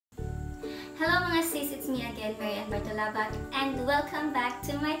Hello mga sis, it's me again, Mary and Bartolabat, and welcome back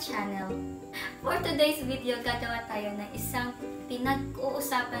to my channel. For today's video, gagawa tayo ng isang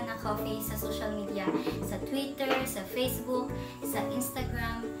pinag-uusapan na coffee sa social media, sa Twitter, sa Facebook, sa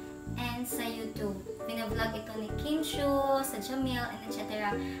Instagram, and sa YouTube. Binablog ito ni Kinshu, sa Jamil, and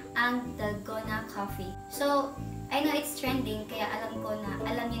etc. ang Dalgona coffee. So, I know it's trending, kaya alam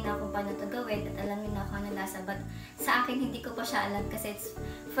niyo na kung paano ito gawin at alam niyo na kung ano lasa. But sa akin, hindi ko pa siya alam kasi it's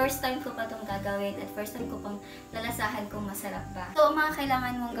first time ko pa itong gagawin at first time ko pang lalasahan kung masarap ba. So, ang mga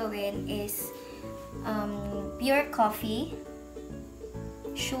kailangan mong gawin is pure coffee,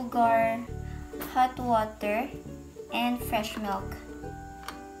 sugar, hot water, and fresh milk.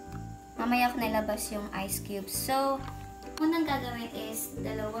 Mamaya ko nilabas yung ice cubes. So, unang gagawin is 2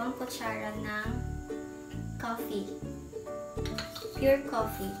 kutsara ng coffee. Pure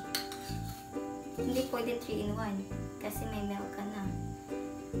coffee. Hindi pwede 3-in-1 kasi may milk ka na.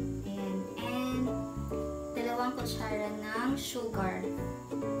 Ayan. And 2 kutsara ng sugar.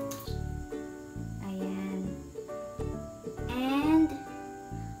 Ayan. And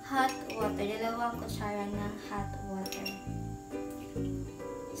hot water. 2 kutsara ng hot water.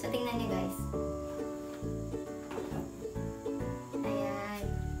 So, tingnan niyo guys. Ayan.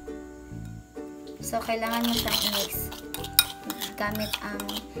 So, kailangan mo siyang i-mix. Gamit ang,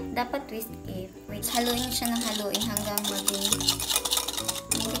 dapat twist eh. Wait, haluin niyo siya ng haluin hanggang maging,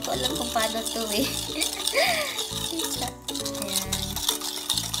 hindi ko alam kung paano to eh. Ayan.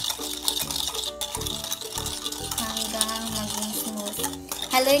 Hanggang maging smooth.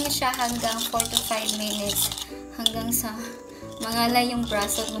 Haluin niyo siya hanggang 4 to 5 minutes. Hanggang sa mangalay yung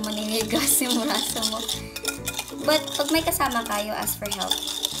braso mo, maninigas yung braso mo. But, pag may kasama kayo, ask for help.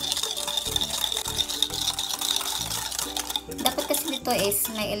 Dapat kasi dito is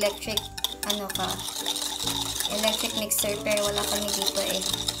may electric, electric mixer, pero wala kami dito eh.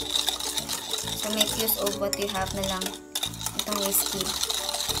 So, make use of what you have na lang. Itong whiskey.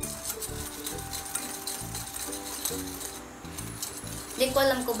 Hindi ko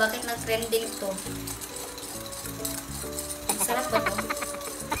alam kung bakit nag-trending to. Sarap ba ito?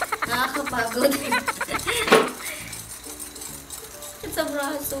 Nakakapagod. It's a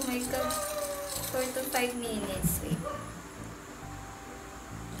braso, oh my god. 4 to 5 minutes. Wait.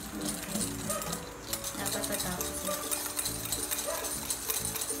 Okay. Dapat patapos.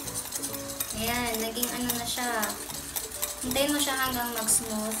 Ayan, naging ano na siya. Hintayin mo siya hanggang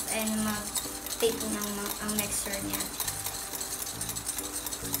mag-smooth and mag-take ang mixture niya.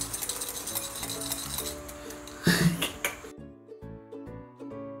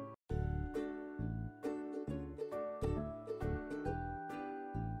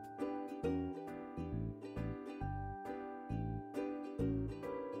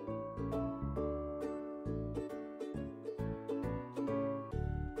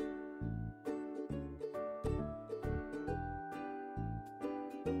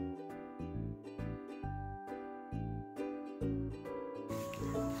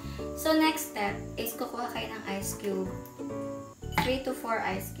 So, next step is kukuha kayo ng ice cube. 3 to 4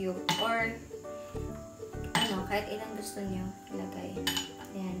 ice cube. Or, kahit ilan gusto nyo ilagay.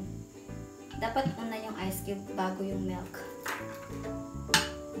 Ayan. Dapat una yung ice cube bago yung milk.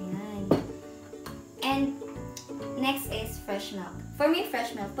 Ayan. And, next is fresh milk. For me,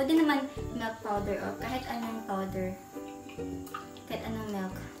 fresh milk. Pwede naman milk powder or kahit anong powder. Kahit anong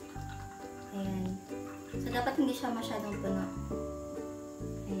milk. Ayan. So, dapat hindi siya masyadong puno.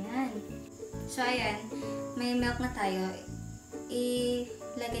 Ayan. So, ayan. May milk na tayo.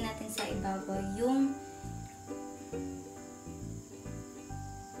 Ilagay natin sa ibabaw yung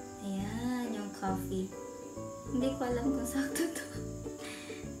ayan, yung coffee. Hindi ko alam kung sakto to.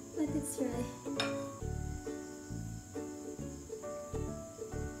 But it's right.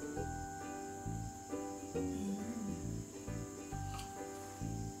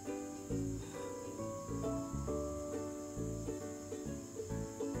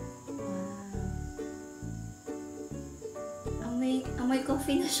 Amoy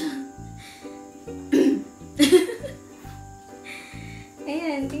coffee na siya.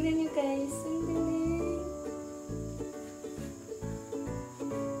 Ayan, tingnan nyo guys. Ang galing.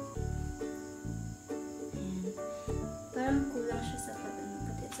 Ayan. Parang kulang siya sa pag-ano,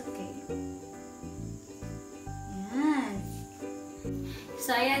 but it's okay. Ayan.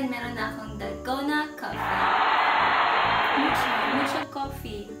 So, ayan, meron na akong Dalgona coffee. Matcha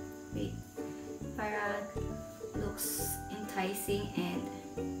coffee. Wait. Para looks enticing and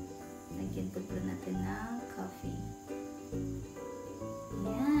lagyan po natin ng coffee.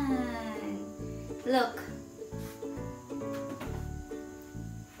 Ayan. Look.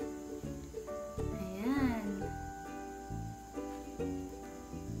 Ayan.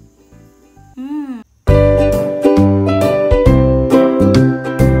 So,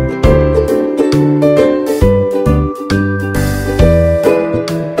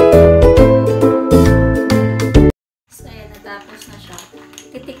 ayan, natapos na siya.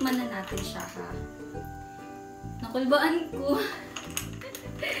 Titikman na natin siya, ha? Nakulbaan ko.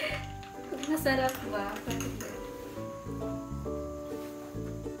 Masarap ba?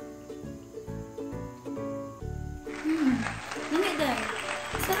 Nani dahil?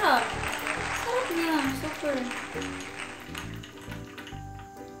 Sarap. Sarap niya. Super.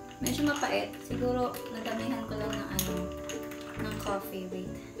 Medyo mapait. Siguro, nadamihan ko lang ng ng coffee.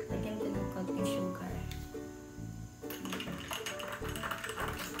 Wait. Lagyan ko ng konting sugar.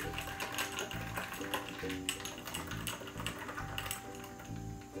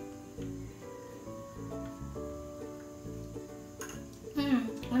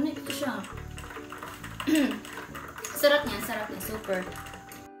 Unik ko siya. Sarap niya, super.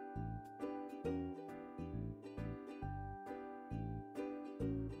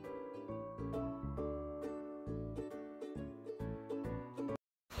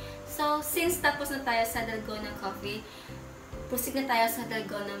 So, since tapos na tayo sa Dalgona coffee, proceed na tayo sa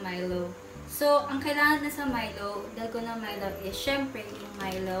Dalgona Milo. So, ang kailangan na sa Milo, Dalgona Milo is syempre yung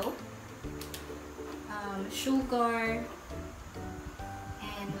Milo, sugar,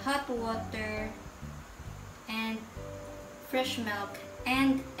 and hot water, and fresh milk,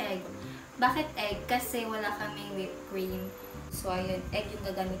 and egg. Bakit egg? Kasi wala kaming whipped cream. So, ayun, egg yung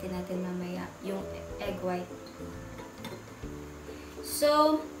gagamitin natin mamaya, yung egg white.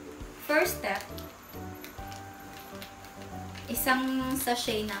 So, first step, isang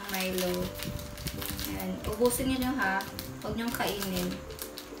sachet ng Milo. Ayan, ubusin niyo ha. Huwag niyong kainin.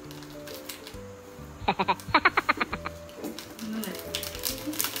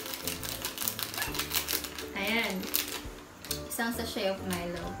 Ayan. Isang sachet of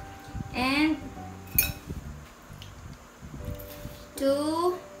Milo. And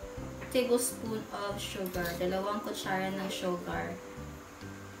 2 tablespoons of sugar. 2 kutsara ng sugar.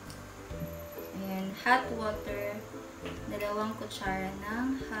 Ayan. Hot water. 2 kutsara ng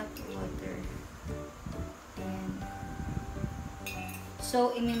hot water. Ayan.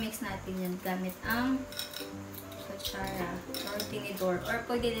 So, imimix natin yan gamit ang kutsara or tinidor. Or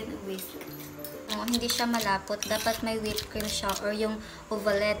pwede din ang whisk. Hindi siya malapot. Dapat may whipped cream siya or yung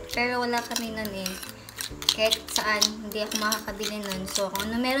ovalette. Pero wala kami nun eh. Kahit saan, hindi ako makakabili nun. So,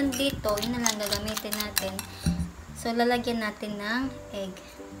 kung ano meron dito, yun na lang gagamitin natin. So, lalagyan natin ng egg.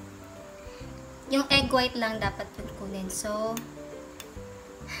 Yung egg white lang dapat kunin. So,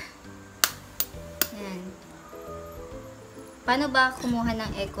 yan. Paano ba kumuha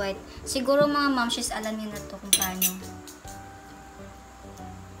ng egg white? Siguro mga momshies alam niyo na to kung paano.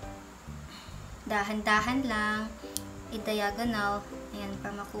 Dahan-dahan lang, i-diagonal, ayan,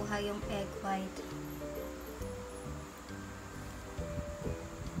 para makuha yung egg white.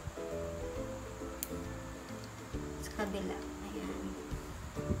 Sa kabila, ayan.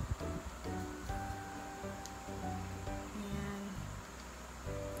 Ayan.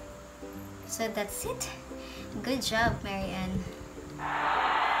 So, that's it. Good job, Marianne.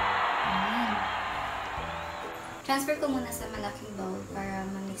 Ayan. Transfer ko muna sa malaking bowl para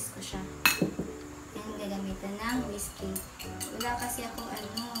ma-mix ko siya. Ayan, gagamitan ng whiskey. Wala kasi akong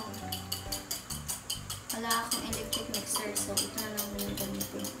wala akong electric mixer, so ito na lang muna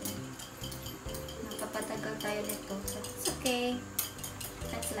gamitin ko. Nakapatagal tayo nito, so it's okay.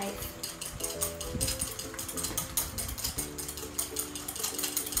 That's life.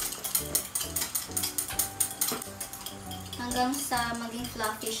 Hanggang sa maging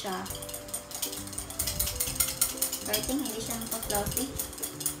fluffy siya. But I think hindi siya nagpa-fluffy.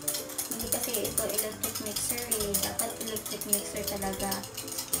 Hindi kasi ito electric mixer eh. Dapat electric mixer talaga.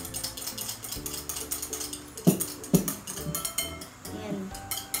 Ayan.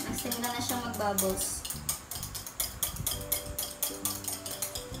 Nagsimula na siyang mag-bubbles.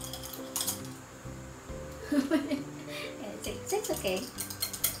 It's okay.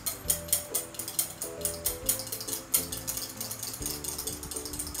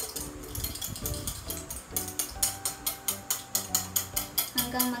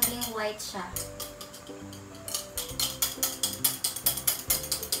 Hanggang maging white siya.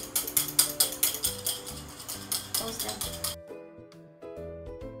 Close that.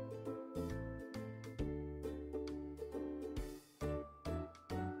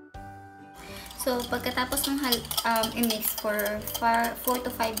 So, pagkatapos ng i-mix for 4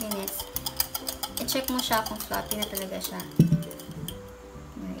 to 5 minutes, i-check mo siya kung floppy na talaga siya.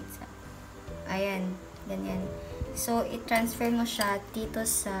 Ayan, ganyan. So, i-transfer mo siya dito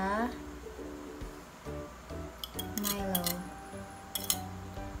sa Milo.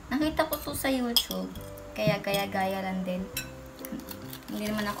 Nakita ko to sa YouTube. Kaya gaya-gaya lang din. Hindi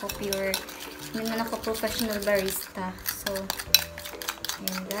naman ako professional barista. So,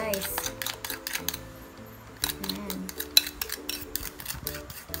 ayan guys. Ayan.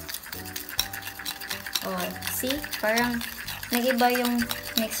 Oh, see? Parang nag-iba yung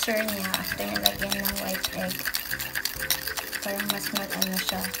mixture niya after nilagyan ng white egg. Parang mas ano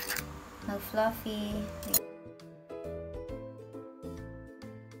siya. Fluffy.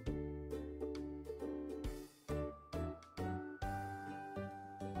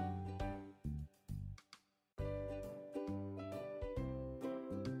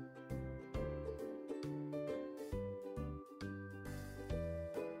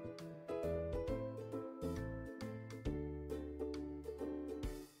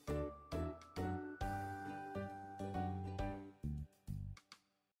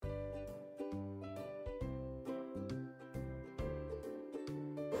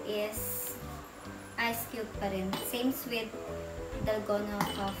 Is ice cube pa rin. Same with Dalgona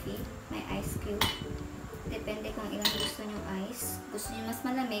coffee. May ice cube. Depende kung ilang gusto nyo ice. Gusto nyo mas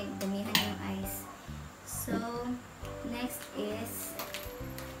malamig, damihan nyo yung ice. So, next is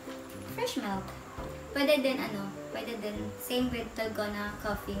fresh milk. Pwede din same with Dalgona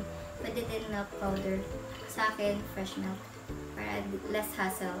coffee. Pwede din milk powder. Sa akin, fresh milk. Para less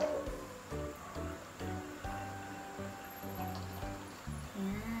hassle.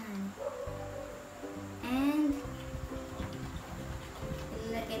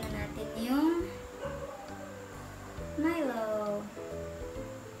 Milo.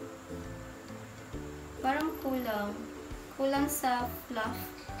 Parang kulang sa fluff.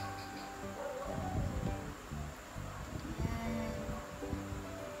 Ayan.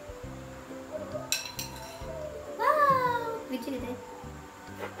 Wow! Video din.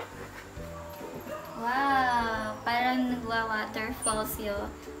 Wow! Parang nagwa-waterfalls yun.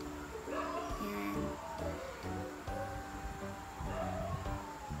 Ayan.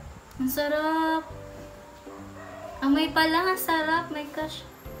 Ang sarap! Amoy pa lang, ang sarap. My gosh.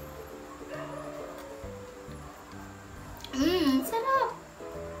 Sarap.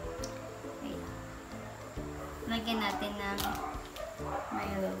 Wait. Lagyan natin ng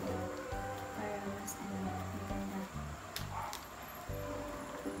Milo. Para mas maganda.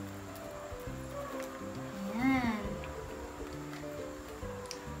 Ayan.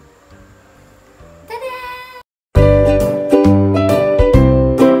 Tada!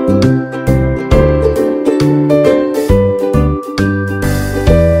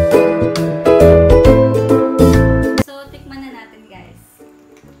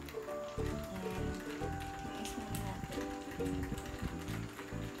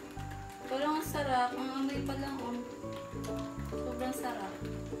 Parang ang sarap. Ang amoy pa lang, oh. Sobrang sarap.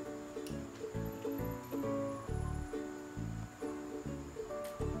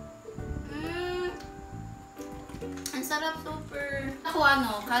 Ang sarap, super. Ako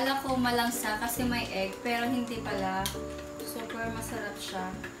kala ko malangsa kasi may egg, pero hindi pala. Super masarap siya.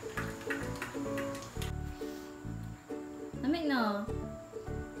 Lamig, no?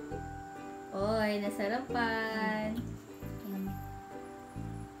 Oy, nasarapan.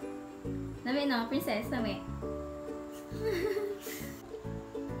 Nami no, princess, nami.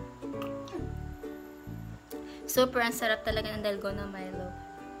 Super ang sarap talaga ng Dalgona Milo.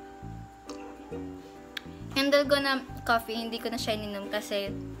 Yung Dalgona coffee, hindi ko na siya ininom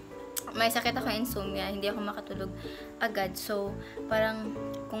kasi may sakit ako insomnia, hindi ako makatulog agad. So, parang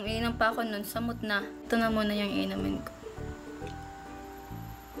kung ininom pa ako nun, samot na. Ito na muna yung ininumin ko.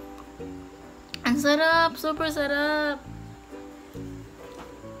 Ang sarap! Super sarap!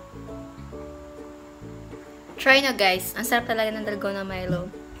 Try nyo guys. Ang sarap talaga ng Dalgona Milo.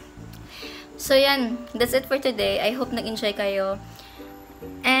 So yan. That's it for today. I hope nag-enjoy kayo.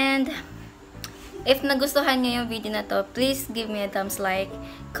 And if nagustuhan nyo yung video na to, please give me a thumbs like.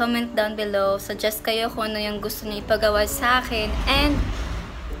 Comment down below. Suggest kayo kung ano yung gusto nyo ipagawa sa akin. And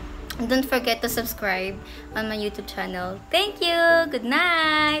don't forget to subscribe on my YouTube channel. Thank you! Good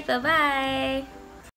night! Bye-bye!